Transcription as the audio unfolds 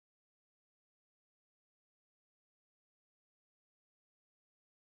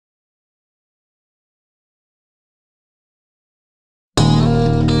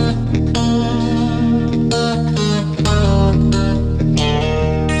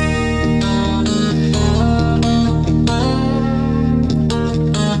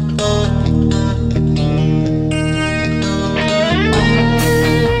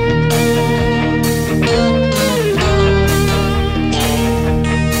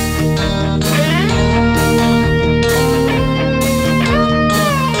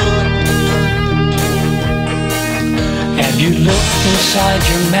inside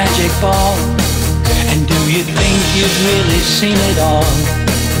your magic ball? And do you think you've really seen it all?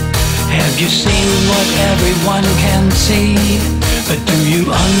 Have you seen what everyone can see? But do you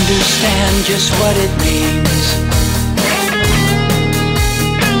understand just what it means?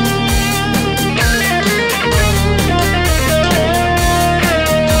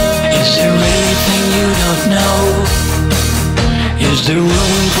 Is there anything you don't know? Is there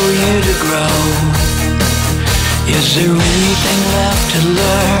room for you to grow? Is there anything left to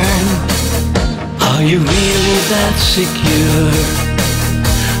learn? Are you really that secure?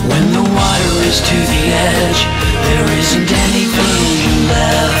 When the water is to the edge, there isn't anything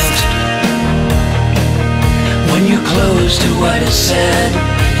left. When you're close to what is said,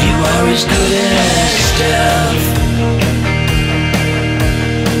 you are as good as deaf.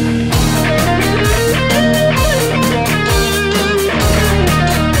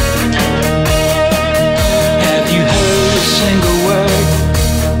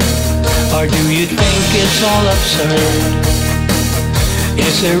 Or do you think it's all absurd?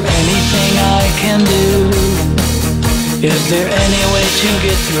 Is there anything I can do? Is there any way to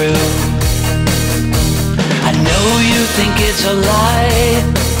get through? I know you think it's a lie,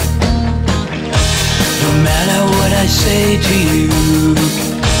 no matter what I say to you.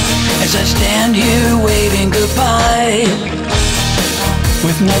 As I stand here waving goodbye,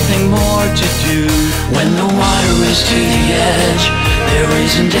 with nothing more to do. When the water is to the edge, there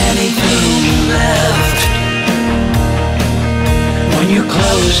isn't anything left. When you're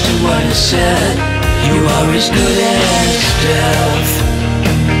close to what is said, you are as good as deaf.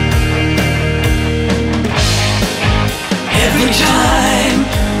 Every time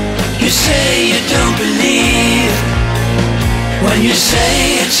you say you don't believe, when you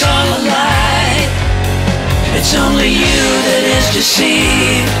say it's all a lie, it's only you that is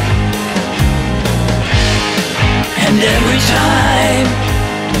deceived. And every time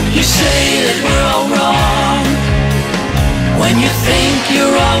you say that we're all wrong, when you think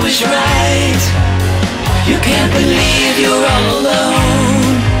you're always right, you can't believe you're all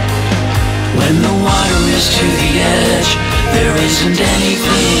alone. When the water is to the edge, there isn't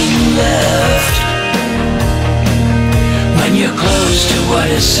anything left. When you're close to what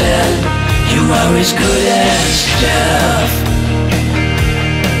is said, you are as good as deaf.